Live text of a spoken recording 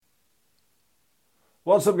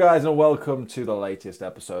What's up, guys, and welcome to the latest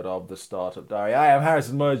episode of the Startup Diary. I am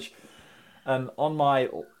Harrison Mudge, and on my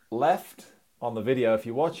left, on the video, if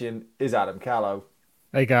you're watching, is Adam Callow.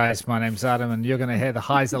 Hey guys, my name's Adam, and you're going to hear the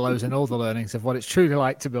highs, the lows, and all the learnings of what it's truly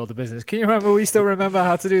like to build a business. Can you remember? We still remember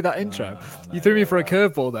how to do that intro. No, You threw me yeah, for a right.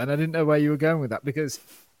 curveball then. I didn't know where you were going with that because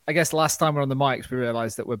I guess last time we're on the mics, we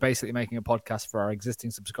realized that we're basically making a podcast for our existing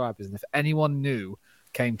subscribers. And if anyone new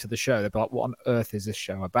came to the show, they'd be like, what on earth is this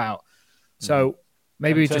show about? Mhm. So And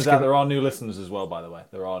maybe it we turns just out give it. there are new listeners as well, by the way.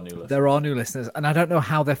 There are new There listeners. are new listeners, and I don't know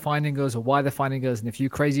how they're finding us or why they're finding us. And if you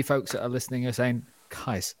crazy folks that are listening are saying,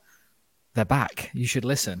 guys, they're back, you should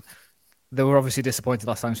listen. They were obviously disappointed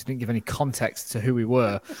last time, so we didn't give any context to who we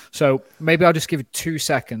were. So maybe I'll just give it 2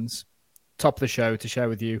 seconds, top of the show, to share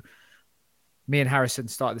with you. Me and Harrison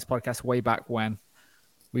started this podcast way back when.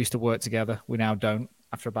 We used to work together. We now don't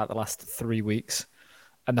after about the last 3 weeks.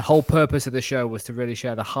 And the whole purpose of the show was to really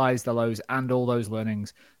share the highs, the lows, and all those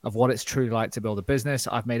learnings of what it's truly like to build a business.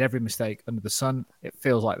 I've made every mistake under the sun. It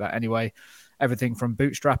feels like that anyway. Everything from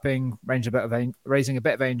bootstrapping, raising a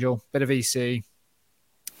bit of angel, bit of VC,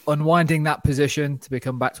 unwinding that position to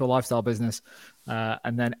become back to a lifestyle business,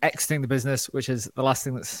 and then exiting the business, which is the last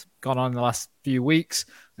thing that's gone on in the last few weeks.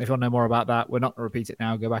 If you want to know more about that, we're not going to repeat it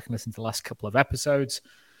now. Go back and listen to the last couple of episodes.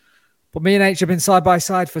 But me and H have been side by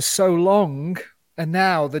side for so long, and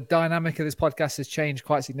now the dynamic of this podcast has changed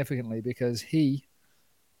quite significantly because he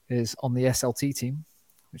is on the SLT team,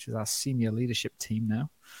 which is our senior leadership team now,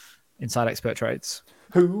 Inside Expert Trades.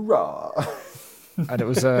 Hoorah! And it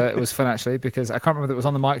was fun actually because I can't remember if it was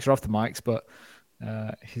on the mics or off the mics, but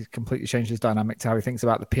he's completely changed his dynamic to how he thinks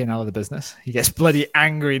about the P&L of the business. He gets bloody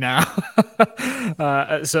angry now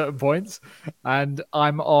at certain points. And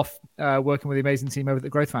I'm off working with the amazing team over at the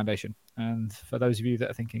Growth Foundation. And for those of you that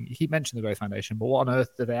are thinking, you keep mentioning the Growth Foundation, but what on earth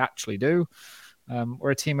do they actually do?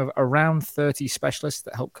 We're a team of around 30 specialists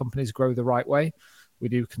that help companies grow the right way. We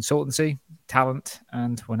do consultancy, talent,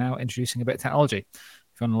 and we're now introducing a bit of technology.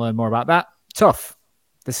 If you want to learn more about that, tough.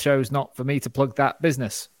 This show's not for me to plug that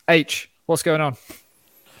business. H, what's going on?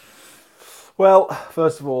 Well,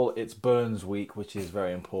 first of all, it's Burns Week, which is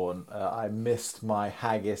very important. I missed my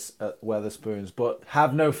haggis at Weatherspoons, but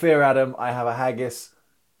have no fear, Adam. I have a haggis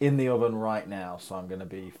in the oven right now, so I'm going to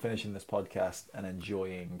be finishing this podcast and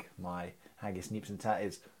enjoying my haggis neeps and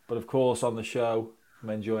tatties. But of course, on the show, I'm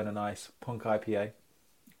enjoying a nice punk IPA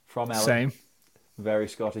from Ellen. Same. Very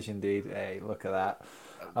Scottish indeed. Hey, look at that.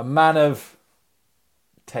 A man of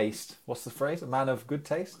taste. What's the phrase? A man of good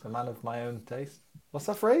taste? A man of my own taste? What's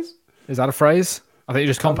that phrase? Is that a phrase? I think you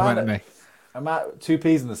just A man complimented of, me. I'm at two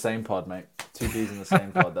peas in the same pod, mate. Two peas in the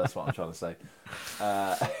same pod. That's what I'm trying to say.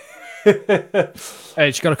 Uh,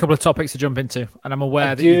 H, you got a couple of topics to jump into, and I'm I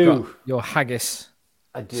aware that you've got do. your haggis.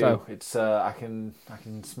 I do. So, It's I can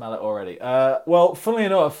smell it already. Well, funnily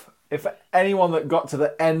enough, if anyone that got to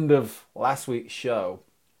the end of last week's show,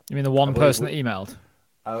 you mean the I one believe person we, that emailed?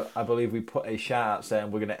 I believe we put a shout out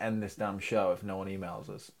saying we're going to end this damn show if no one emails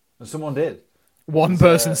us, and someone did. It One was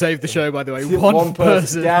person saved the show, by the way. one One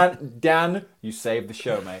person. person. Dan, you saved the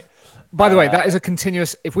show, mate. By the way, that Uh, is a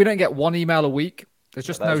continuous. If we don't get one email a week, there's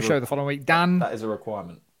just that no is show the following week. Dan, that is a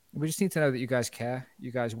requirement. we just need to know that you guys care.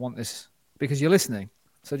 You guys want this because you're listening.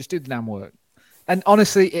 So just do the damn work. And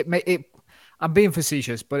honestly, I'm being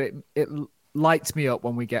facetious, but it lights me up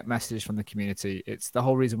when we get messages from the community. It's the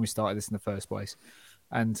whole reason we started this in the first place.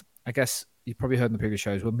 And I guess you probably heard in the previous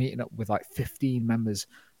shows, we're meeting up with like 15 members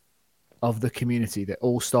of the community that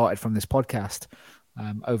all started from this podcast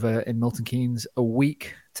over in Milton Keynes a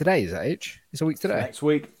week today. Is that H? It's a week It's today. next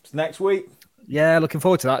week. It's next week. Yeah, looking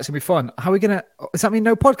forward to that. It's gonna be fun. How are we gonna? Does that mean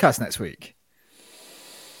no podcast next week?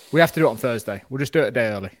 We have to do it on Thursday. We'll just do it a day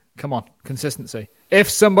early. Come on, consistency. If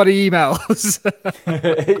somebody emails,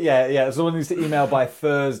 yeah. Someone needs to email by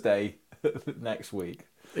Thursday next week.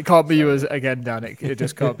 it can't be you as again, Dan. It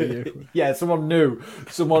just can't be you. Yeah, someone new.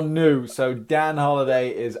 Someone new. So Dan Holiday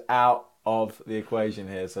is out of the equation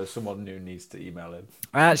here. So someone new needs to email in.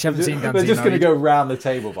 I actually haven't seen Dan's They're just email. going to go round the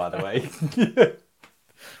table, by the way.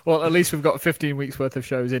 Well, at least we've got 15 weeks worth of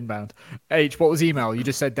shows inbound. H, what was email? You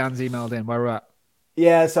just said Dan's emailed in. Where we're at?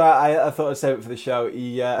 Yeah, so I thought I'd save it for the show.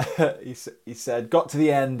 He said, got to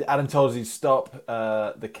the end. Adam told us he'd stop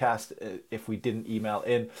the cast if we didn't email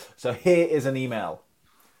in. So here is an email.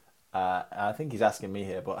 I think he's asking me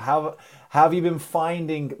here, but how have you been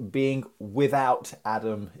finding being without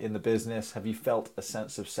Adam in the business? Have you felt a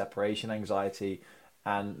sense of separation anxiety?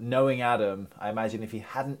 And knowing Adam, I imagine if he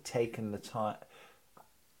hadn't taken the time,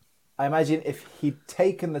 I imagine if he'd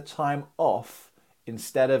taken the time off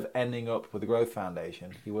instead of ending up with the Growth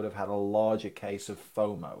Foundation, he would have had a larger case of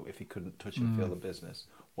FOMO if he couldn't touch and feel the business.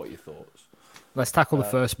 what your thoughts. Let's tackle the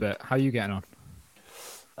first bit. How are you getting on?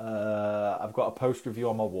 I've got a post review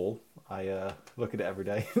on my wall. I look at it every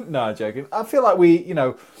day. No, I'm joking. I feel like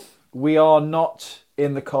we are not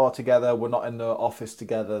in the car together. We're not in the office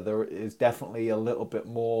together. There is definitely a little bit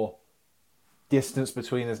more distance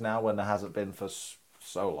between us now when there hasn't been for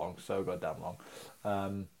so long, so goddamn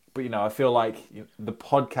long. But I feel like the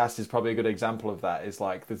podcast is probably a good example of that. Is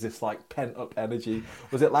like there's this like pent up energy.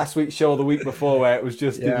 Was it last week's show or the week before where it was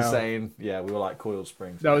just insane? Yeah, we were like coiled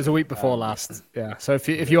springs. No, it was a week before last. Yeah. So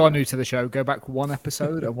if you are new to the show, go back one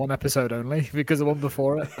episode and one episode only, because the one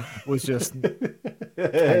before it was just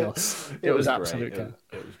chaos. It was absolute chaos.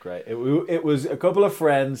 It was great. It was a couple of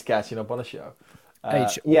friends catching up on a show.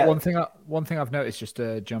 One thing I've noticed, just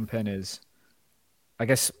to jump in, is, I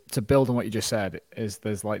guess, to build on what you just said, is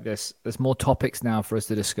there's more topics now for us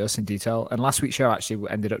to discuss in detail. And last week's show actually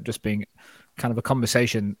ended up just being kind of a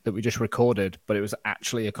conversation that we just recorded, but it was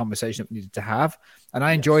actually a conversation that we needed to have. And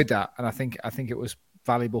I enjoyed that. And I think it was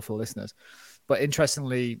valuable for listeners. But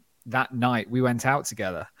interestingly, that night we went out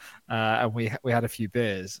together and we had a few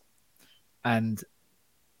beers. And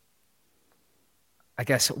I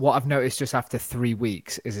guess what I've noticed just after 3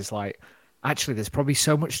 weeks is it's like, actually, there's probably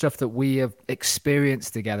so much stuff that we have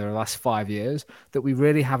experienced together in the last 5 years that we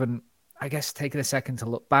really haven't, I guess, taken a second to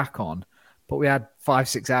look back on. But we had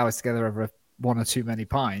 5-6 hours together over one or too many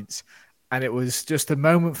pints. And it was just a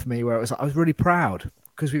moment for me where I was really proud,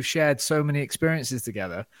 because we've shared so many experiences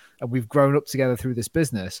together and we've grown up together through this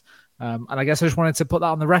business. And I guess I just wanted to put that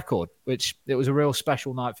on the record, which it was a real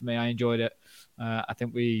special night for me. I enjoyed it. I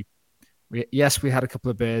think we had a couple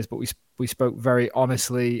of beers, but we spoke very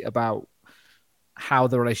honestly about how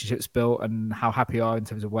the relationship's built and how happy we are in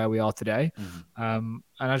terms of where we are today. Mm-hmm.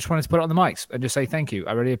 And I just wanted to put it on the mics and just say thank you.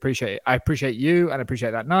 I really appreciate it. I appreciate you and I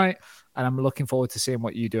appreciate that night. And I'm looking forward to seeing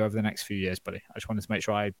what you do over the next few years, buddy. I just wanted to make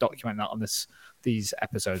sure I document that on these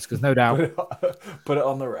episodes, because no doubt. Put it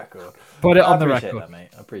on the record. Put it on the record. I appreciate that, mate.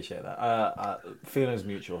 I appreciate that. Feelings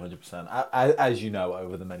mutual, 100%. As you know,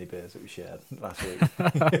 over the many beers that we shared last week.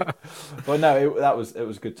 But no, it was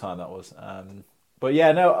a good time. That was. But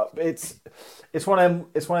yeah, no, it's one of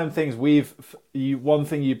them things. One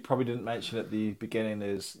thing you probably didn't mention at the beginning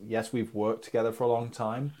is, yes, we've worked together for a long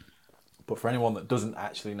time, but for anyone that doesn't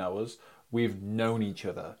actually know us, we've known each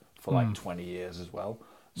other for like 20 years as well.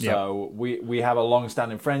 So we have a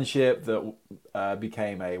long-standing friendship that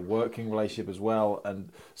became a working relationship as well,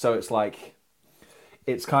 and so it's like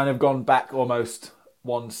it's kind of gone back almost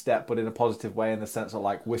one step, but in a positive way, in the sense of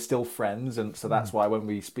like we're still friends, and so that's why when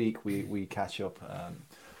we speak, we catch up.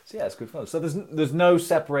 So yeah, it's good fun. So there's no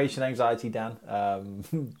separation anxiety, Dan.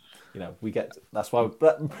 We get that's why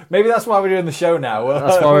maybe that's why we're doing the show now.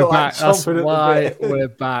 That's why we're back. That's why we're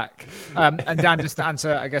back. And Dan, just to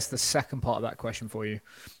answer, I guess, the second part of that question for you,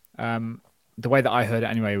 the way that I heard it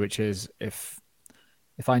anyway, which is if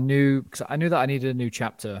I knew, because I knew that I needed a new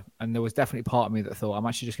chapter, and there was definitely part of me that thought I'm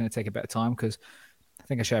actually just going to take a bit of time, because I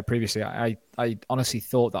think I shared previously, I honestly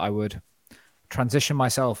thought that I would transition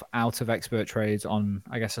myself out of expert trades on,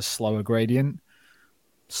 I guess, a slower gradient.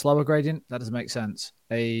 Slower gradient? That doesn't make sense.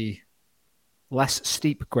 A less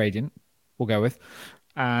steep gradient, we'll go with.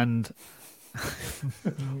 And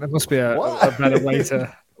there must be a better way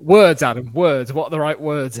to... Words, Adam, words. What are the right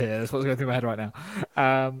words here? That's what's going through my head right now.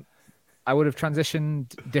 I would have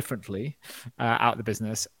transitioned differently out of the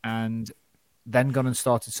business and then gone and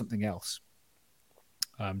started something else.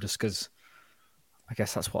 Just because I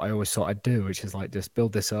guess that's what I always thought I'd do, which is like just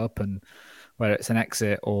build this up, and whether it's an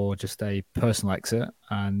exit or just a personal exit,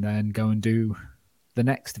 and then go and do the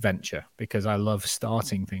next venture, because I love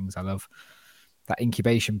starting things. I love that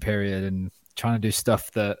incubation period and trying to do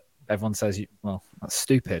stuff that everyone says, well, that's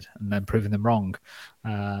stupid, and then proving them wrong.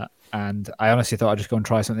 And I honestly thought I'd just go and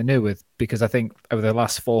try something new because I think over the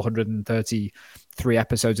last 433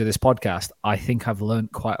 episodes of this podcast, I think I've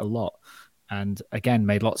learned quite a lot. And again,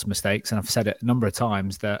 made lots of mistakes. And I've said it a number of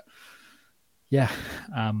times that, if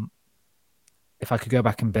I could go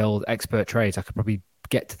back and build expert trades, I could probably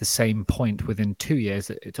get to the same point within 2 years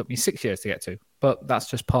that it took me 6 years to get to. But that's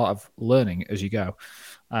just part of learning as you go.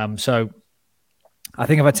 So I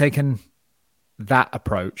think if I'd taken that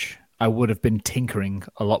approach, I would have been tinkering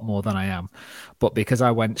a lot more than I am. But because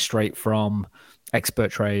I went straight from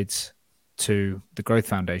expert trades to the Growth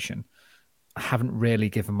Foundation, I haven't really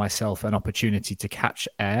given myself an opportunity to catch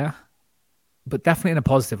air, but definitely in a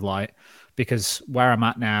positive light, because where I'm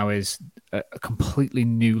at now is a completely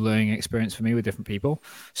new learning experience for me with different people.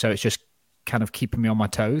 So it's just kind of keeping me on my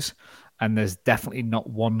toes. And there's definitely not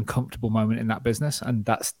one comfortable moment in that business. And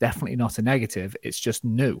that's definitely not a negative. It's just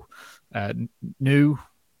new. New,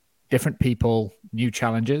 different people, new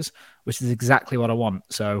challenges, which is exactly what I want.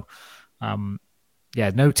 So,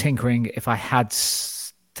 no tinkering. If I had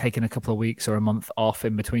taken a couple of weeks or a month off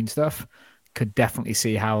in between stuff, could definitely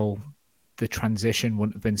see how the transition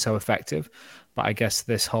wouldn't have been so effective. But I guess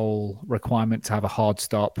this whole requirement to have a hard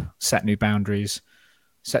stop, set new boundaries,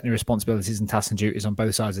 set new responsibilities and tasks and duties on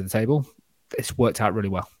both sides of the table, it's worked out really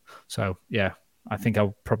well. So yeah, I think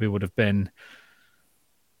I probably would have been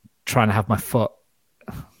trying to have my foot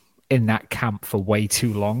in that camp for way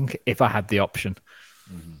too long if I had the option.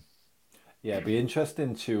 Mm-hmm. Yeah, it'd be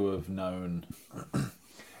interesting to have known.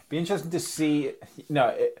 Be interesting to see,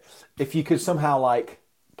 if you could somehow like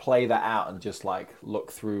play that out and just like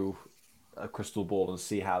look through a crystal ball and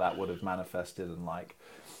see how that would have manifested, and like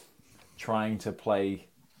trying to play,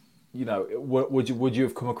 would you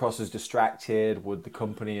have come across as distracted? Would the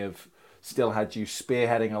company have still had you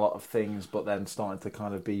spearheading a lot of things, but then starting to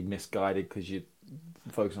kind of be misguided because you're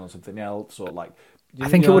focusing on something else, or like? I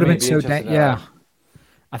think it would have been so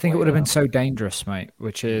I think it would have been so dangerous, mate.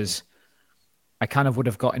 Which is, I kind of would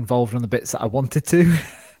have got involved on the bits that I wanted to,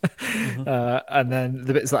 mm-hmm. And then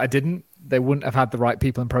the bits that I didn't, they wouldn't have had the right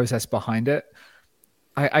people and process behind it.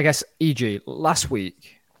 I guess, e.g.,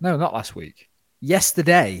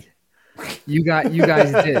 yesterday, you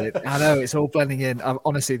guys did. I know it's all blending in.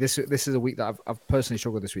 Honestly, this is a week that I've personally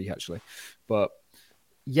struggled this week, actually. But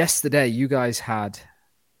yesterday, you guys had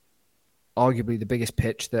arguably the biggest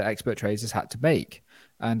pitch that Expert Trades has had to make,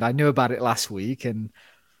 and I knew about it last week. And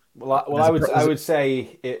I would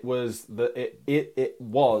say it was it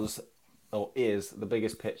was or is the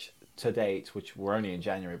biggest pitch to date, which we're only in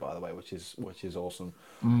January, by the way, which is awesome.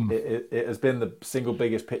 It has been the single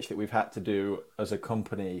biggest pitch that we've had to do as a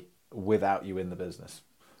company without you in the business.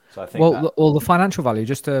 So I think the financial value,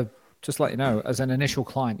 just to let you know, as an initial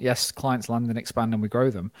client, yes, clients land and expand and we grow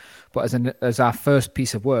them, but as our first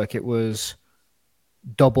piece of work, it was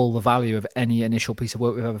double the value of any initial piece of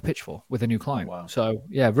work we've ever pitched for with a new client. Oh, wow. So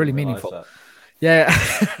yeah, really meaningful. Yeah.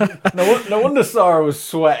 no wonder Sarah was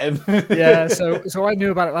sweating. Yeah. So I knew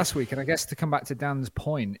about it last week. And I guess to come back to Dan's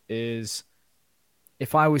point is,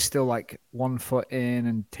 if I was still like 1 foot in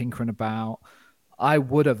and tinkering about, I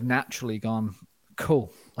would have naturally gone,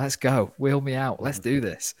 cool, let's go. Wheel me out. Let's do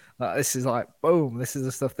this. This is like, boom. This is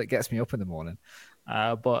the stuff that gets me up in the morning.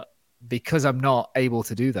 But because I'm not able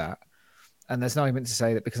to do that, and there's no argument to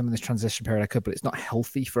say that because I'm in this transition period, I could, but it's not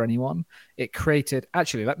healthy for anyone. It created,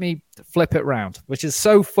 actually, let me flip it around, which is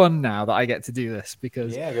so fun now that I get to do this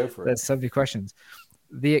because go for there's so many questions.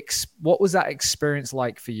 What was that experience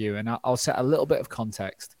like for you? And I'll set a little bit of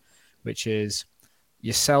context, which is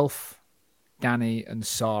yourself, Danny, and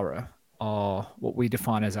Sarah are what we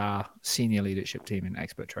define as our senior leadership team in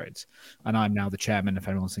Expert Trades. And I'm now the chairman. If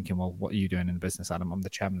anyone's thinking, well, what are you doing in the business, Adam? I'm the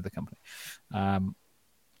chairman of the company.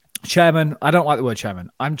 Chairman, I don't like the word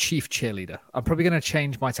chairman. I'm chief cheerleader. I'm probably going to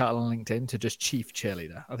change my title on LinkedIn to just chief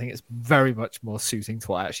cheerleader. I think it's very much more suiting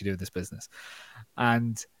to what I actually do in this business.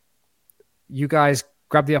 And you guys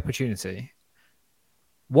grab the opportunity.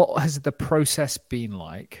 What has the process been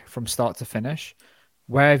like from start to finish?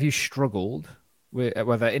 Where have you struggled,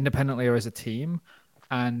 whether independently or as a team?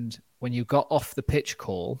 And when you got off the pitch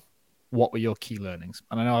call, what were your key learnings?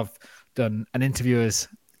 And I know I've done an interviewer's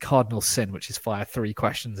cardinal sin, which is fire 3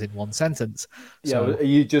 questions in 1 sentence. So, are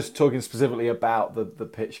you just talking specifically about the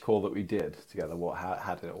pitch call that we did together?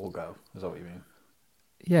 How did it all go? Is that what you mean?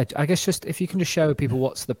 Yeah, I guess just if you can just share with people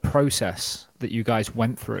what's the process that you guys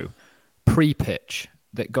went through pre-pitch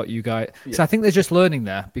that got you guys. Yeah. So I think they're just learning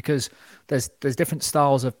there because there's different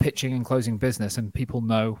styles of pitching and closing business, and people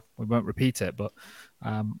know, we won't repeat it, but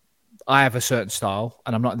I have a certain style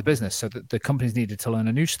and I'm not in the business. So the company's needed to learn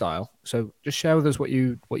a new style. So just share with us what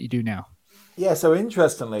you do now. Yeah. So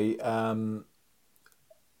interestingly,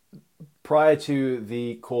 prior to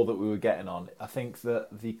the call that we were getting on, I think that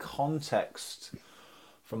the context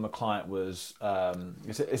from the client was,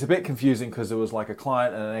 it's a bit confusing because there was like a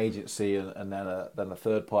client and an agency and then a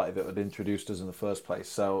third party that had introduced us in the first place.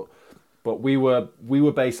 So, but we were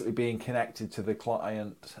basically being connected to the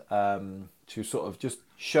client to sort of just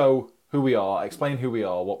show who we are, explain who we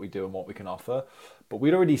are, what we do and what we can offer. But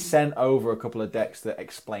we'd already sent over a couple of decks that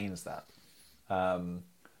explains that.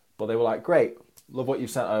 But they were like, great, love what you've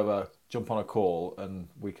sent over, jump on a call and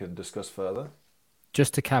we can discuss further.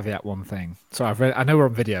 Just to caveat one thing. So I know we're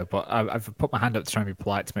on video, but I've put my hand up to try and be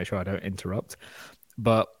polite to make sure I don't interrupt.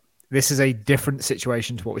 But this is a different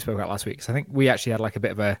situation to what we spoke about last week. So I think we actually had like a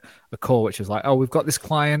bit of a call, which was like, oh, we've got this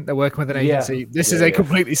client, they're working with an agency. Yeah. This is a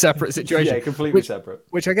completely separate situation. Yeah, completely separate.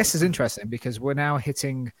 Which I guess is interesting because we're now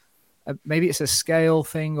hitting, maybe it's a scale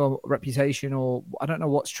thing or reputation or I don't know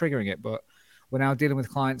what's triggering it, but we're now dealing with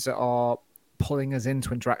clients that are pulling us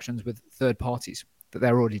into interactions with third parties that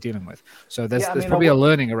they're already dealing with. So there's probably a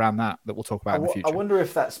learning around that we'll talk about in the future. I wonder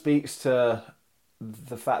if that speaks to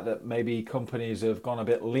the fact that maybe companies have gone a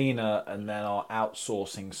bit leaner and then are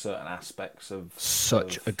outsourcing certain aspects of...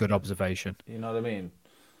 a good observation. You know what I mean?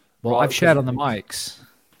 Well, I've shared on the mics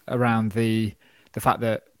around the fact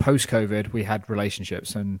that post-COVID we had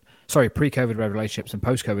relationships, and pre-COVID we had relationships, and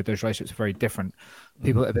post-COVID those relationships are very different.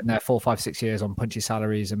 People that have been there 4, 5, 6 years on punchy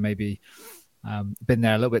salaries and maybe been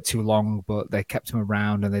there a little bit too long, but they kept them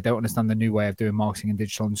around and they don't understand the new way of doing marketing and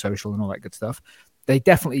digital and social and all that good stuff. They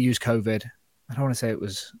definitely use COVID. I don't want to say it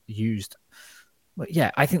was used, but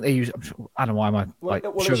yeah, I think they use. I don't know why am I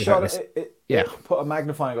it put a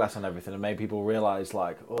magnifying glass on everything and made people realize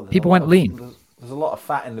people went lean. There's a lot of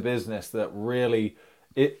fat in the business that really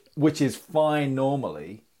which is fine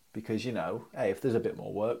normally because hey, if there's a bit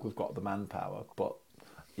more work, we've got the manpower. But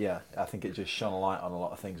yeah, I think it just shone a light on a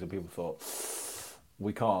lot of things and people thought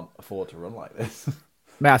we can't afford to run like this.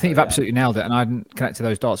 Man, I think you've absolutely nailed it, and I didn't connect to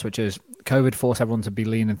those dots, which is COVID forced everyone to be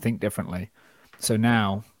lean and think differently. So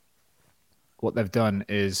now what they've done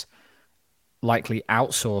is likely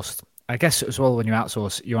outsourced. I guess as well, when you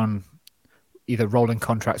outsource, you're on either rolling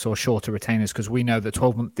contracts or shorter retainers, because we know that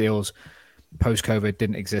 12-month deals post-COVID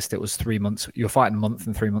didn't exist. It was 3 months. You're fighting a month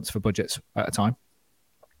and 3 months for budgets at a time.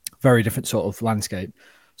 Very different sort of landscape.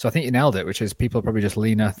 So I think you nailed it, which is people are probably just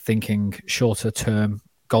leaner, thinking shorter term,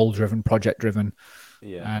 goal-driven, project-driven.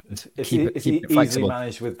 Yeah, and it's keep easily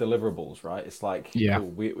managed with deliverables, right? It's like,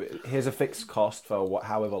 cool, here's a fixed cost for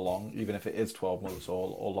however long, even if it is 12 months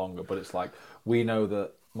or longer. But it's like we know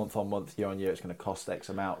that month on month, year on year, it's going to cost X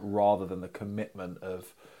amount, rather than the commitment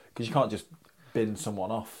of, because you can't just bin someone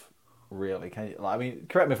off, really, can you? I mean,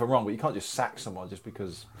 correct me if I'm wrong, but you can't just sack someone just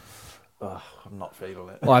because. I'm not feeling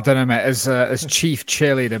it. Well, I don't know, mate. As chief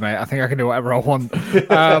cheerleader, mate, I think I can do whatever I want.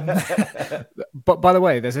 But by the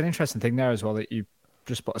way, there's an interesting thing there as well that you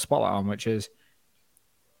just put a spotlight on, which is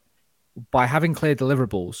by having clear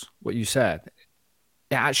deliverables, what you said,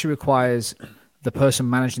 it actually requires the person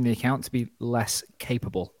managing the account to be less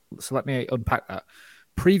capable. So let me unpack that.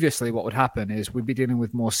 Previously, what would happen is we'd be dealing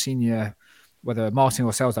with more senior, whether marketing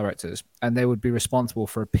or sales directors, and they would be responsible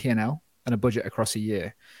for a P&L and a budget across a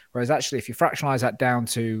year. Whereas actually, if you fractionalize that down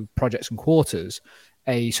to projects and quarters,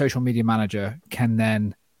 a social media manager can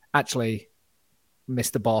then actually,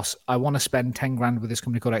 Mr. Boss, I want to spend 10 grand with this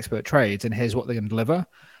company called Expert Trades, and here's what they're going to deliver.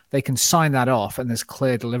 They can sign that off, and there's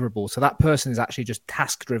clear deliverables. So that person is actually just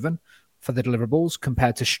task driven for the deliverables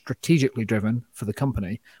compared to strategically driven for the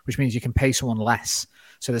company, which means you can pay someone less.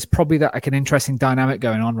 So there's probably an interesting dynamic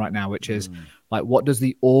going on right now, which is like, what does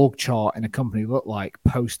the org chart in a company look like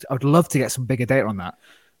post? I would love to get some bigger data on that.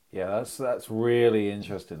 Yeah, that's really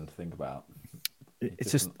interesting to think about.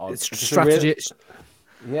 It's strategy.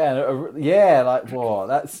 Yeah, like,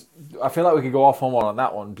 whoa, I feel like we could go off on one on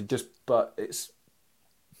that one, but it's.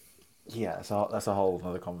 Yeah, that's a whole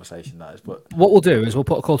other conversation, that is. But what we'll do is we'll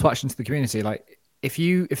put a call to action to the community. Like, if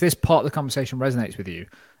this part of the conversation resonates with you,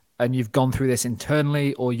 and you've gone through this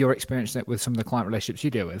internally, or you're experiencing it with some of the client relationships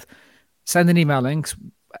you deal with, send an email links.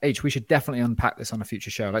 We should definitely unpack this on a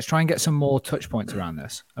future show. Let's try and get some more touch points around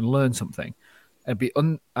this and learn something.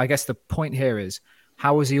 I guess the point here is,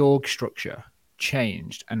 how has the org structure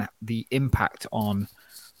changed and the impact on,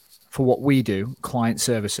 for what we do, client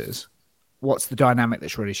services? What's the dynamic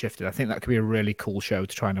that's really shifted? I think that could be a really cool show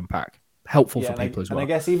to try and unpack. Helpful for people as well. And I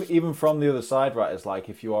guess even from the other side, right, it's like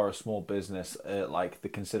if you are a small business, like the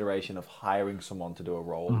consideration of hiring someone to do a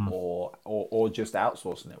role or just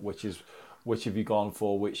outsourcing it, which have you gone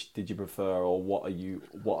for? Which did you prefer, or what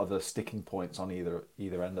are the sticking points on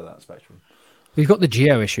either end of that spectrum? We've got the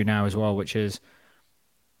geo issue now as well, which is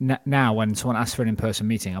now when someone asks for an in-person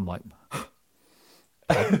meeting, I'm like,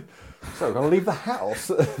 so I'm going to leave the house.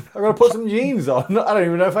 I'm going to put some jeans on. I don't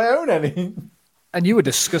even know if I own any. And you were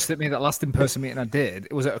disgusted at me that last in-person meeting I did.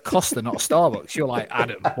 It was at a Costa, not a Starbucks. You're like,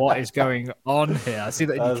 Adam, what is going on here? I see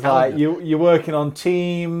that in your calendar. Like, you're working on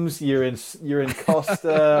Teams. You're in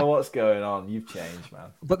Costa. What's going on? You've changed, man.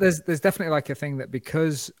 But there's definitely like a thing that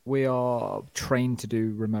because we are trained to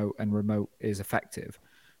do remote and remote is effective,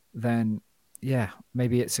 then yeah,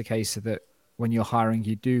 maybe it's a case that when you're hiring,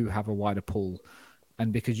 you do have a wider pool.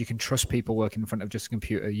 And because you can trust people working in front of just a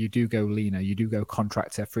computer, you do go leaner, you do go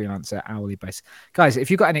contractor, freelancer, hourly base. Guys, if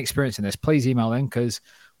you've got any experience in this, please email in, because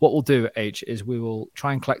what we'll do, is we will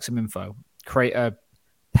try and collect some info, create a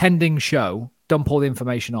pending show, dump all the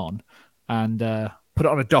information on, and put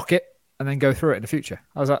it on a docket, and then go through it in the future.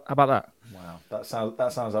 How about that? Wow, that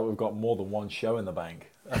sounds like we've got more than one show in the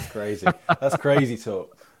bank. That's crazy. That's crazy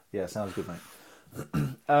talk. Yeah, sounds good, mate.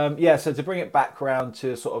 Yeah, so to bring it back around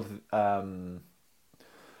to sort of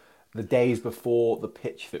the days before the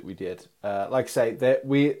pitch that we did, like I say,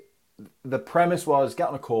 the premise was get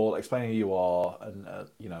on a call, explain who you are, and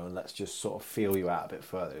and let's just sort of feel you out a bit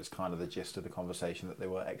further. It's kind of the gist of the conversation that they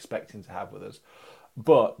were expecting to have with us.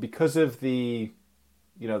 But because of the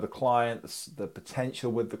clients, the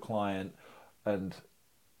potential with the client, and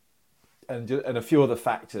a few other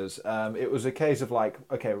factors, it was a case of like,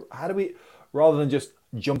 okay, how do we, rather than just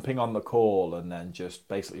jumping on the call and then just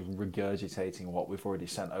basically regurgitating what we've already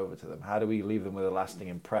sent over to them, how do we leave them with a lasting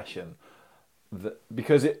impression?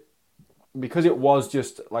 Because it was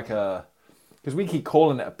just like because we keep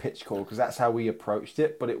calling it a pitch call because that's how we approached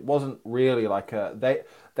it, but it wasn't really like they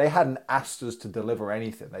hadn't asked us to deliver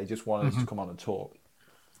anything. They just wanted us to come on and talk.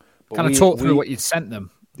 But kind of talk through what you'd sent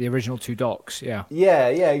them, the original 2 docs. Yeah,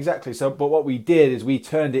 exactly. So, but what we did is we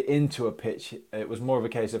turned it into a pitch. It was more of a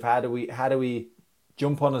case of how do we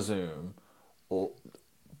jump on a Zoom, or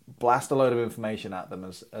blast a load of information at them,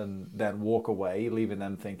 and then walk away, leaving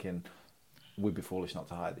them thinking we'd be foolish not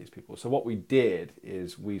to hire these people. So what we did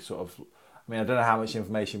is we sort of, I mean, I don't know how much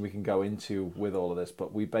information we can go into with all of this,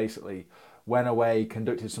 but we basically went away,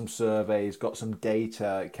 conducted some surveys, got some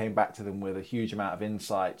data, came back to them with a huge amount of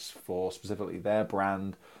insights for specifically their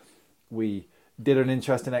brand. We did an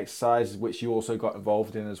interesting exercise, which you also got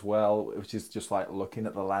involved in as well, which is just like looking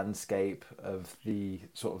at the landscape of the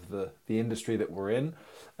sort of the industry that we're in.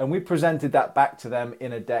 And we presented that back to them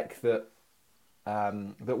in a deck that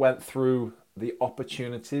went through the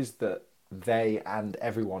opportunities that they and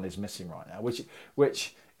everyone is missing right now,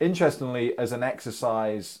 which interestingly, as an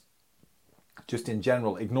exercise, just in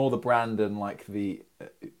general, ignore the brand and like the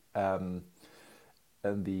I'm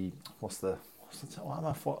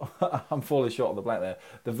falling short on the blank there.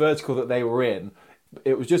 The vertical that they were in,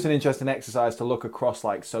 it was just an interesting exercise to look across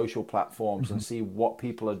like social platforms and see what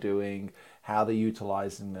people are doing, how they're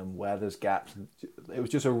utilizing them, where there's gaps. It was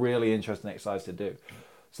just a really interesting exercise to do.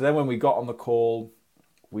 So then when we got on the call,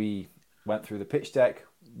 we went through the pitch deck.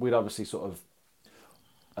 We'd obviously sort of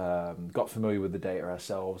got familiar with the data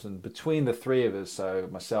ourselves, and between the three of us, so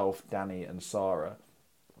myself, Danny, and Sarah,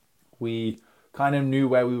 we kind of knew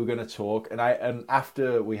where we were going to talk. And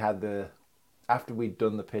after we'd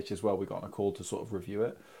done the pitch as well, we got on a call to sort of review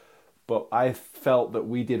it. But I felt that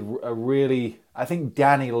we did I think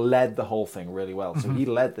Danny led the whole thing really well. So he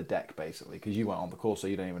led the deck basically, because you weren't on the call, so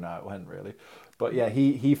you don't even know how it went really. But yeah,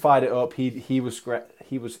 he fired it up. He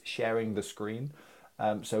was sharing the screen,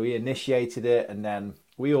 so he initiated it, and then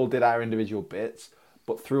we all did our individual bits.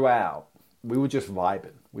 But throughout, we were just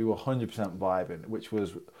vibing. We were 100% vibing, which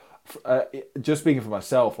was just speaking for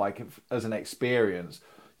myself, like as an experience.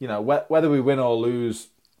 Whether we win or lose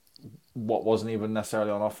what wasn't even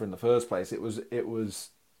necessarily on offer in the first place, it was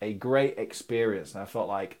a great experience, and I felt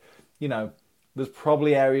like, there's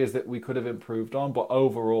probably areas that we could have improved on, but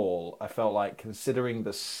overall, I felt like, considering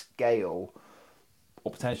the scale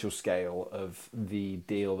or potential scale of the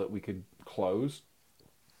deal that we could close,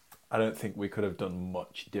 I don't think we could have done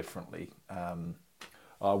much differently.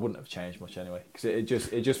 I wouldn't have changed much anyway, because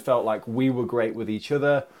it just felt like we were great with each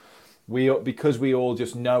other. Because we all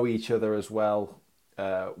just know each other as well.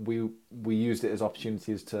 We used it as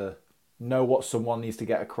opportunities to know what someone needs to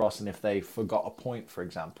get across, and if they forgot a point, for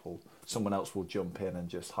example, someone else will jump in and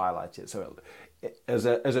just highlight it. So as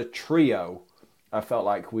a trio, I felt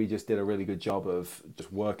like we just did a really good job of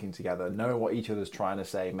just working together, knowing what each other's trying to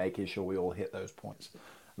say, making sure we all hit those points.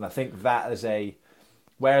 And I think that is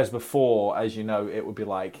whereas before, as you know, it would be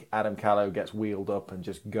like Adam Callow gets wheeled up and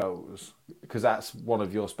just goes, because that's one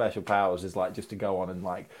of your special powers, is like just to go on and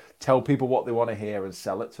like tell people what they want to hear and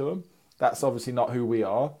sell it to them. That's obviously not who we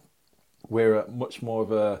are. We're much more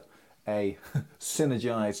of a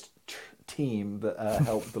synergized team that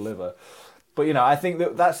help deliver. But I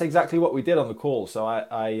think that's exactly what we did on the call. So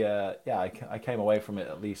I came away from it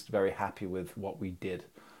at least very happy with what we did.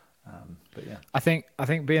 But yeah, I think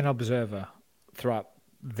being an observer throughout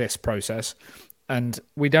this process, and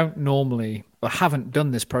we don't normally or haven't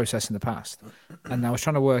done this process in the past, and I was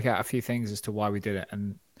trying to work out a few things as to why we did it,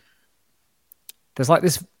 and there's like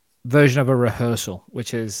this version of a rehearsal,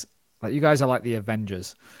 which is like, you guys are like the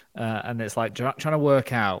Avengers, and it's like trying to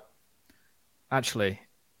work out, actually,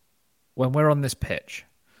 when we're on this pitch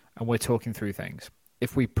and we're talking through things,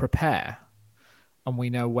 if we prepare and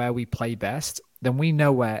we know where we play best, then we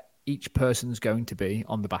know where each person's going to be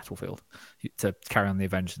on the battlefield, to carry on the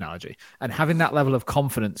Avengers analogy. And having that level of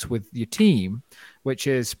confidence with your team, which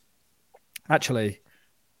is actually,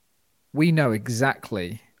 we know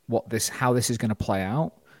exactly how this is going to play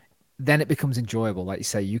out. then it becomes enjoyable. Like you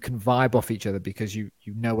say, you can vibe off each other because you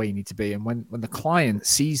know where you need to be. And when the client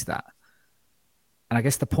sees that, and I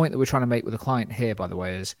guess the point that we're trying to make with the client here, by the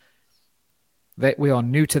way, is that we are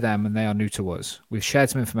new to them and they are new to us. We've shared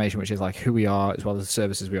some information, which is like who we are as well as the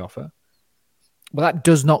services we offer. But that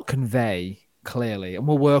does not convey clearly, and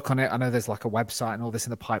we'll work on it. I know there's like a website and all this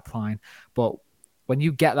in the pipeline, but when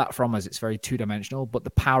you get that from us, it's very two-dimensional. But the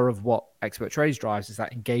power of what Expert Trades drives is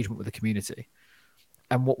that engagement with the community.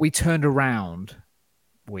 And what we turned around,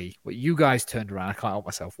 what you guys turned around, I can't help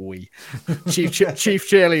myself, chief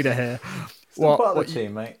cheerleader here. Still part of the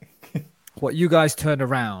team, mate. What you guys turned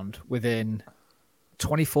around within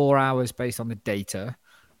 24 hours based on the data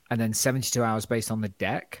and then 72 hours based on the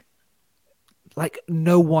deck, like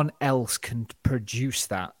no one else can produce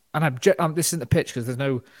that. And this isn't a pitch because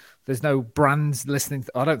there's no brands listening.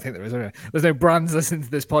 I don't think there is. There's no brands listening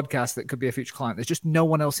to this podcast that could be a future client. There's just no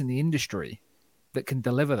one else in the industry that can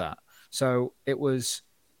deliver that. So it was,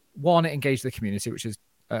 one, it engaged the community, which is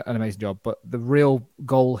an amazing job. But the real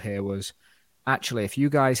goal here was actually, if you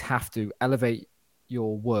guys have to elevate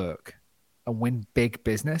your work and win big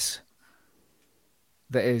business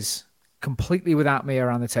that is completely without me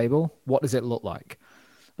around the table, what does it look like?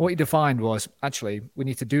 What you defined was, actually, we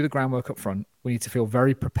need to do the groundwork up front. We need to feel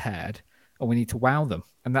very prepared and we need to wow them.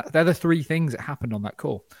 And they're the three things that happened on that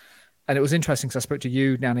call. And it was interesting because I spoke to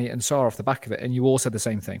you, Nanny, and Sarah off the back of it, and you all said the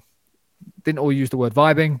same thing. Didn't all use the word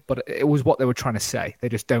vibing, but it was what they were trying to say. They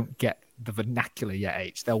just don't get the vernacular yet,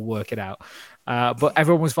 H. They'll work it out. But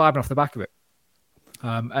everyone was vibing off the back of it.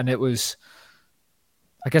 And it was,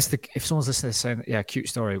 I guess, if someone's listening to this saying, yeah, cute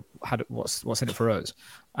story, what's in it for us?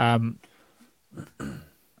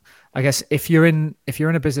 I guess if you're in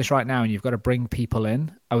a business right now and you've got to bring people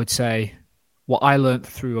in, I would say what I learned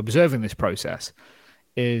through observing this process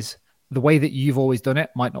is the way that you've always done it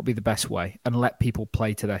might not be the best way, and let people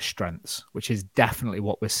play to their strengths, which is definitely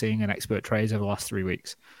what we're seeing in Expert Trades over the last 3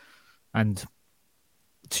 weeks. And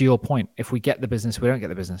to your point, if we get the business, we don't get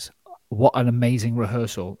the business. What an amazing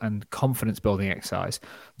rehearsal and confidence building exercise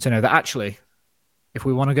to know that actually, if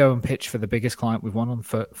we want to go and pitch for the biggest client we've won on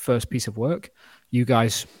the first piece of work, you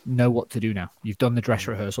guys know what to do now. You've done the dress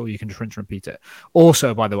rehearsal. You can just rinse and repeat it.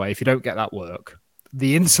 Also, by the way, if you don't get that work,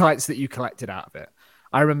 the insights that you collected out of it,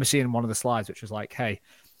 I remember seeing one of the slides, which was like, hey,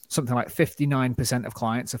 something like 59% of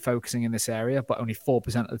clients are focusing in this area, but only 4%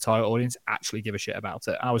 of the target audience actually give a shit about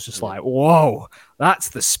it. I was just like, whoa, that's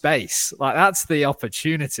the space. Like, that's the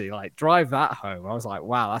opportunity. Like, drive that home. I was like,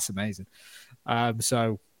 wow, that's amazing.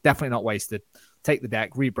 So definitely not wasted. Take the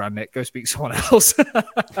deck, rebrand it, go speak to someone else.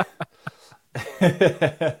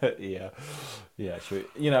 Yeah, true.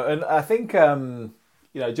 And I think,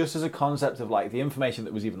 just as a concept of like the information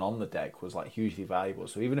that was even on the deck was like hugely valuable.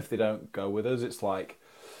 So even if they don't go with us, it's like,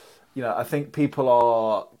 I think people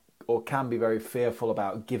are or can be very fearful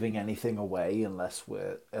about giving anything away unless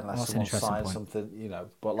someone signs something,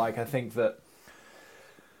 But like, I think that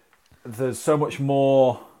there's so much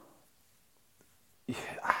more.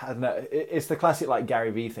 I don't know. It's the classic like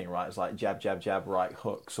Gary Vee thing, right? It's like jab, jab, jab, right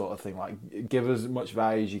hook sort of thing. Like, give as much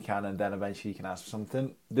value as you can, and then eventually you can ask for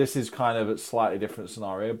something. This is kind of a slightly different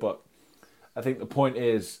scenario, but I think the point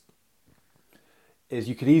is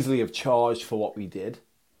you could easily have charged for what we did.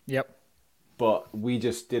 Yep. But we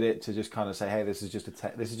just did it to just kind of say, hey, this is just a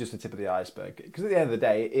tip of the iceberg. Because at the end of the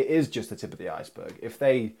day, it is just the tip of the iceberg. If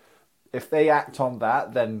they act on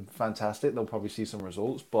that, then fantastic. They'll probably see some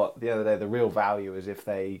results. But at the end of the day, the real value is if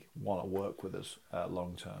they want to work with us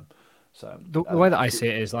long term. So the way that I see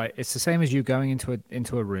it is like, it's the same as you going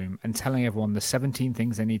into a room and telling everyone the 17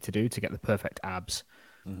 things they need to do to get the perfect abs.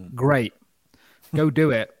 Mm-hmm. Great, go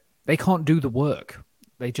do it. They can't do the work.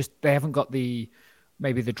 They haven't got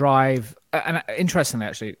maybe the drive. And interestingly,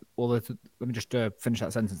 actually, let me just finish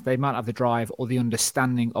that sentence. They might have the drive or the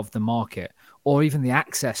understanding of the market, or even the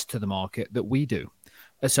access to the market that we do.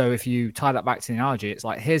 So if you tie that back to the analogy, it's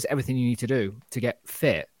like, here's everything you need to do to get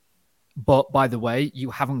fit. But by the way, you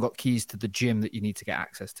haven't got keys to the gym that you need to get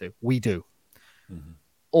access to. We do. Mm-hmm.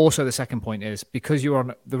 Also, the second point is because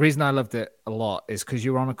the reason I loved it a lot is because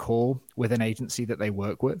you were on a call with an agency that they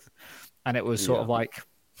work with. And it was sort of like,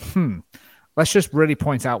 let's just really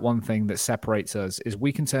point out one thing that separates us is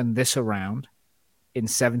we can turn this around in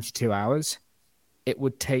 72 hours. It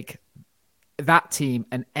would take that team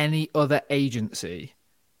and any other agency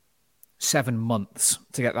 7 months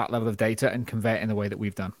to get that level of data and convey it in the way that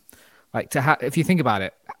we've done. Like, if you think about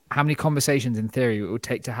it, how many conversations in theory it would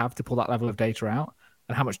take to pull that level of data out,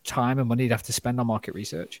 and how much time and money you'd have to spend on market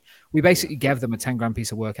research. We basically gave them a 10 grand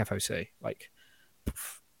piece of work FOC, like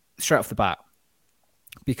straight off the bat.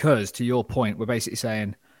 Because to your point, we're basically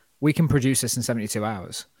saying we can produce this in 72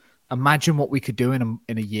 hours. imagine what we could do in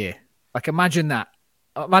a year. Like, imagine that.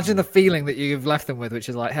 Imagine the feeling that you've left them with, which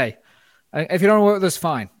is like, hey, if you don't work with us,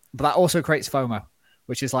 fine. But that also creates FOMO,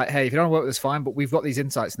 which is like, hey, if you don't work with us, fine. But we've got these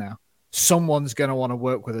insights now. Someone's going to want to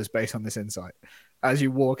work with us based on this insight as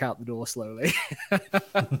you walk out the door slowly.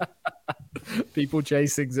 People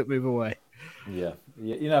chase things that move away. Yeah.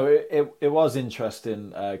 You know, it was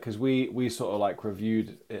interesting because we sort of like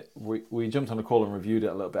reviewed it. We jumped on a call and reviewed it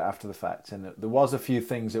a little bit after the fact. And there was a few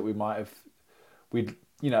things that we might have, you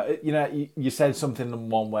said something in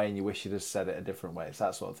one way and you wish you'd have said it a different way. It's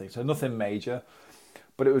that sort of thing. So nothing major.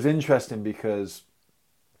 But it was interesting because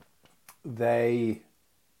there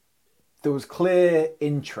was clear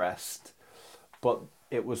interest, but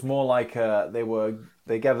it was more like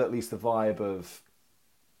they gave at least the vibe of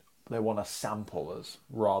they want to sample us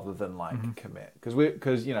rather than like commit, because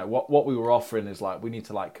what we were offering is like we need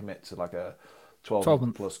to like commit to like a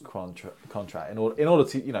 12 plus contract in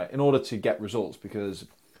order to get results, because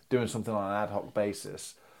doing something on an ad hoc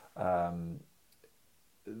basis, the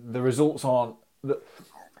results aren't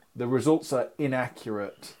the results are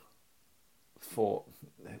inaccurate for.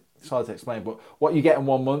 It's hard to explain, but what you get in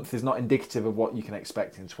 1 month is not indicative of what you can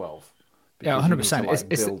expect in 12. Yeah,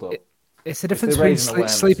 100%. It's the difference between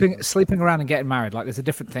sleeping around and getting married. Like, there's a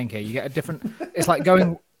different thing here. You get a different. It's like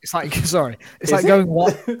going. It's like sorry. It's like going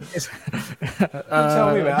what? Tell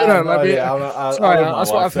me, man. Sorry,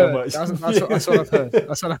 that's what I've heard. That's what I've heard.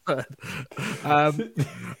 That's what I've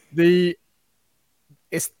heard.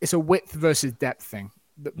 It's a width versus depth thing.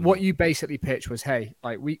 What you basically pitched was, hey,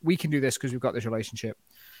 like we can do this because we've got this relationship.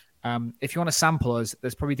 If you want to sample us,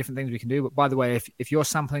 there's probably different things we can do. But by the way, if you're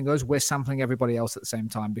sampling us, we're sampling everybody else at the same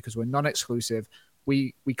time because we're non-exclusive.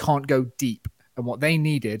 We can't go deep. And what they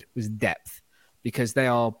needed was depth, because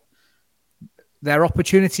their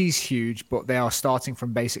opportunity is huge, but they are starting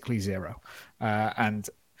from basically zero. And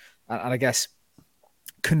I guess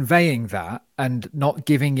conveying that and not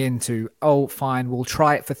giving into, oh, fine, we'll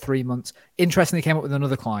try it for 3 months. Interestingly, came up with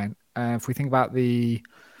another client. If we think about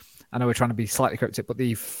I know we're trying to be slightly cryptic, but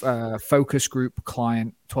the focus group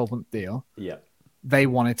client 12-month deal, yeah, they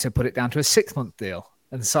wanted to put it down to a 6-month deal.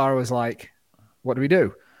 And Sarah was like, what do we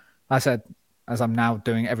do? I said, as I'm now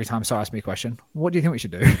doing every time Sarah asks me a question, what do you think we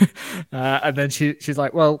should do? And then she's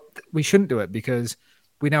like, well, we shouldn't do it because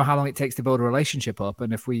we know how long it takes to build a relationship up.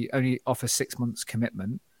 And if we only offer 6 months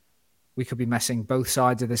commitment, we could be messing both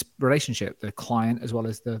sides of this relationship, the client as well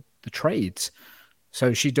as the trades.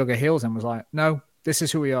 So she dug her heels and was like, no, this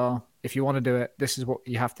is who we are. If you want to do it, this is what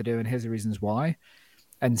you have to do. And here's the reasons why.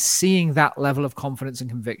 And seeing that level of confidence and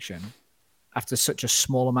conviction after such a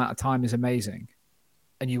small amount of time is amazing.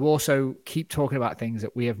 And you also keep talking about things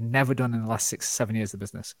that we have never done in the last 6 or 7 years of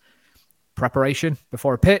business. Preparation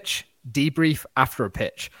before a pitch, debrief after a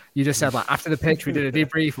pitch. You just said, like, after the pitch, we did a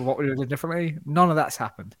debrief of what we did differently. None of that's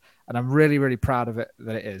happened. And I'm really, really proud of it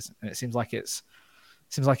that it is. And it seems like it's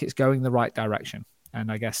going the right direction. And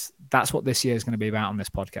I guess that's what this year is going to be about on this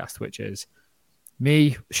podcast, which is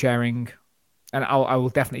me sharing, and I will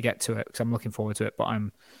definitely get to it because I'm looking forward to it, but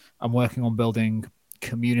I'm working on building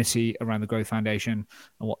community around the Growth Foundation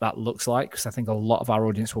and what that looks like, because I think a lot of our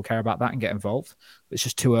audience will care about that and get involved. It's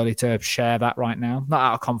just too early to share that right now. Not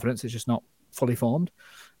out of confidence, it's just not fully formed.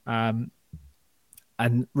 And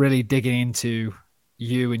really digging into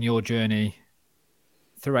you and your journey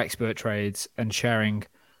through Expert Trades and sharing.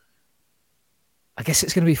 I guess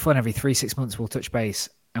it's going to be fun. Every 3-6 months, we'll touch base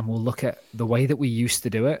and we'll look at the way that we used to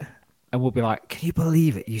do it. And we'll be like, can you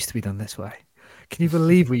believe it used to be done this way? Can you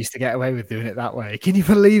believe we used to get away with doing it that way? Can you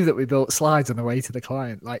believe that we built slides on the way to the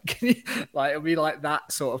client? Like, it'll be like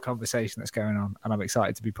that sort of conversation that's going on. And I'm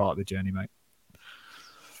excited to be part of the journey, mate.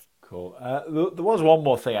 Cool. There was one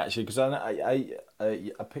more thing actually, because I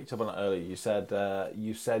picked up on it earlier. You said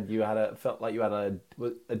felt like you had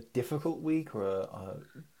a difficult week or a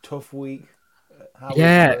tough week.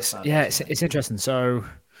 It's interesting. So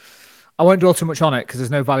I won't dwell too much on it because there's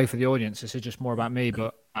no value for the audience. This is just more about me.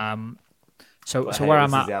 But so where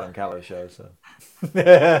I'm at, this is the Adam Callow show. So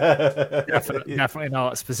definitely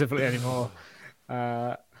not specifically anymore.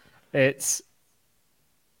 It's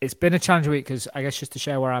been a challenging week because I guess just to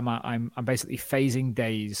share where I'm at, I'm basically phasing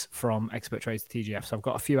days from Expert Trades to TGF. So I've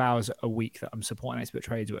got a few hours a week that I'm supporting Expert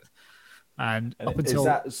Trades with. And up until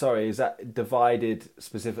is that divided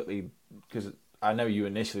specifically? Because I know you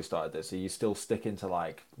initially started this, so you still sticking to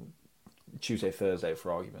like Tuesday, Thursday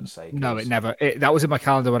for argument's sake. No, it never. That was in my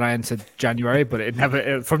calendar when I entered January, but it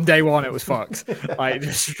never. From day one, it was fucked. Like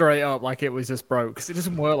just straight up, like it was just broke. Because it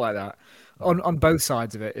doesn't work like that. On both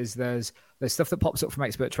sides of it, is there's stuff that pops up from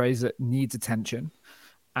Expert Trades that needs attention,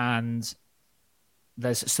 and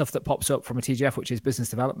there's stuff that pops up from a TGF, which is business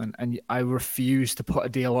development, and I refuse to put a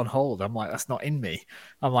deal on hold. I'm like, that's not in me.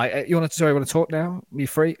 I'm like, you want to talk now? Are you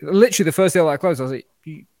free? Literally, the first deal that I closed, I was like,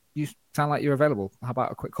 you sound like you're available. How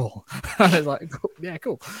about a quick call? And I was like, yeah,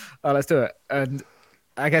 cool. Let's do it. And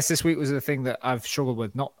I guess this week was the thing that I've struggled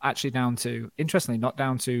with, interestingly, not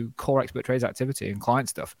down to core expert trades activity and client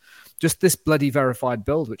stuff. Just this bloody verified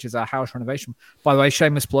build, which is our house renovation. By the way,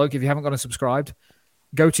 shameless plug, if you haven't got subscribed,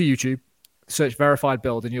 go to YouTube, search verified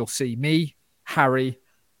build, and you'll see me, Harry,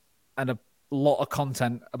 and a lot of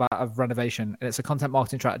content about a renovation. And it's a content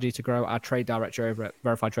marketing strategy to grow our trade directory over at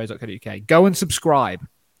verifiedtrades.co.uk. Go and subscribe.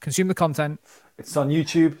 Consume the content. It's on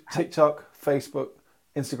YouTube, TikTok, Facebook,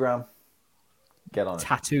 Instagram. Get on it.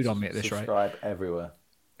 Tattooed on me at this rate. Subscribe everywhere.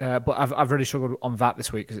 But I've really struggled on that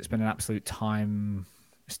this week because it's been an absolute time.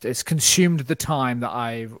 It's consumed the time that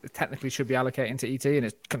I technically should be allocating to ET, and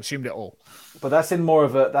it's consumed it all. But that's in more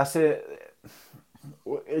of a. That's it.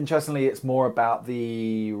 Interestingly, it's more about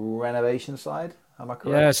the renovation side. Am I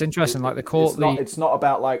correct? Yeah, it's interesting. Like the core, it's not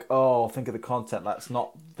about like, oh, think of the content. That's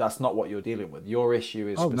not what you're dealing with. Your issue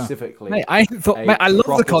is specifically. No. Mate, I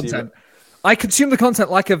love the content. I consume the content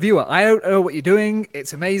like a viewer. I don't know what you're doing.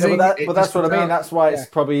 It's amazing. Yeah, but that's what I mean. That's why it's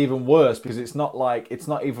probably even worse because it's not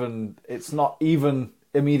even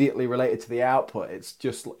immediately related to the output.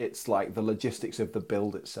 It's like the logistics of the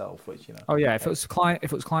build itself, which you know. Oh yeah, if it was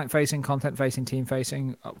client facing, content facing, team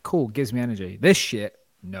facing, cool, gives me energy. This shit,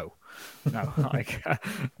 no, like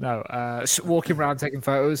no. Walking around taking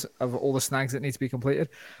photos of all the snags that need to be completed.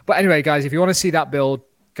 But anyway, guys, if you want to see that build,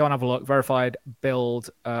 go and have a look. Verified build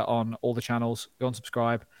on all the channels. Go and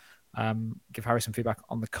subscribe. Give Harry some feedback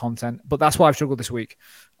on the content. But that's why I've struggled this week.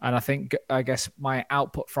 And I guess my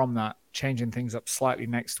output from that, changing things up slightly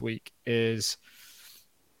next week, is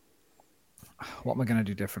what am I going to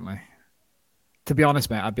do differently? To be honest,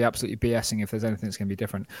 mate, I'd be absolutely BSing if there's anything that's going to be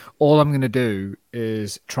different. All I'm going to do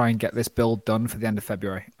is try and get this build done for the end of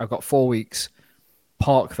February. I've got 4 weeks,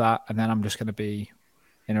 park that, and then I'm just going to be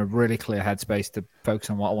in a really clear headspace to focus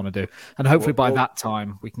on what I want to do. And hopefully by that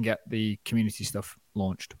time, we can get the community stuff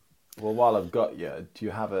launched. Well, while I've got you, do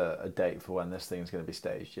you have a date for when this thing's going to be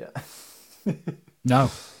staged yet? No.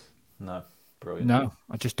 No. Brilliant. No,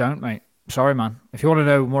 I just don't, mate. Sorry, man. If you want to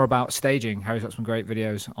know more about staging, Harry's got some great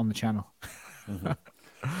videos on the channel. Mm-hmm.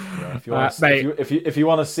 Yeah, if you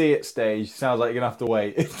want to see it staged, sounds like you're going to have to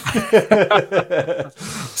wait.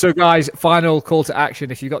 So, guys, final call to action.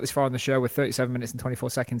 If you got this far in the show, we're 37 minutes and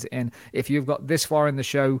 24 seconds in. If you've got this far in the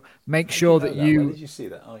show, make sure that you... Where did you see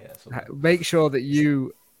that? Oh, yeah. Make sure that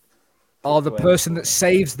you are the person that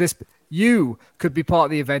saves this. You could be part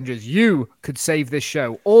of the Avengers. You could save this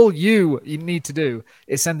show. All you need to do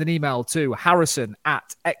is send an email to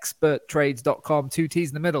harrison@experttrades.com. 2 T's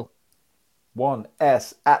in the middle. 1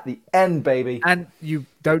 S at the end, baby. And you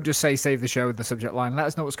don't just say save the show with the subject line. Let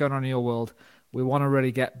us know what's going on in your world. We want to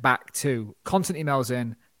really get back to content emails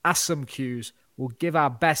in, ask some Qs. We'll give our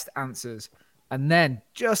best answers. And then,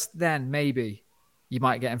 just then, maybe you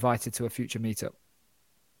might get invited to a future meetup.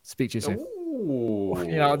 Speak to you soon. Ooh.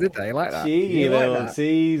 You know, did they like that? Cheeky little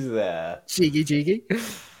tease there. Cheeky. Cheers,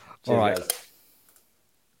 all right.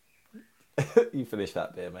 You finish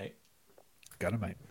that beer, mate. Got it, mate.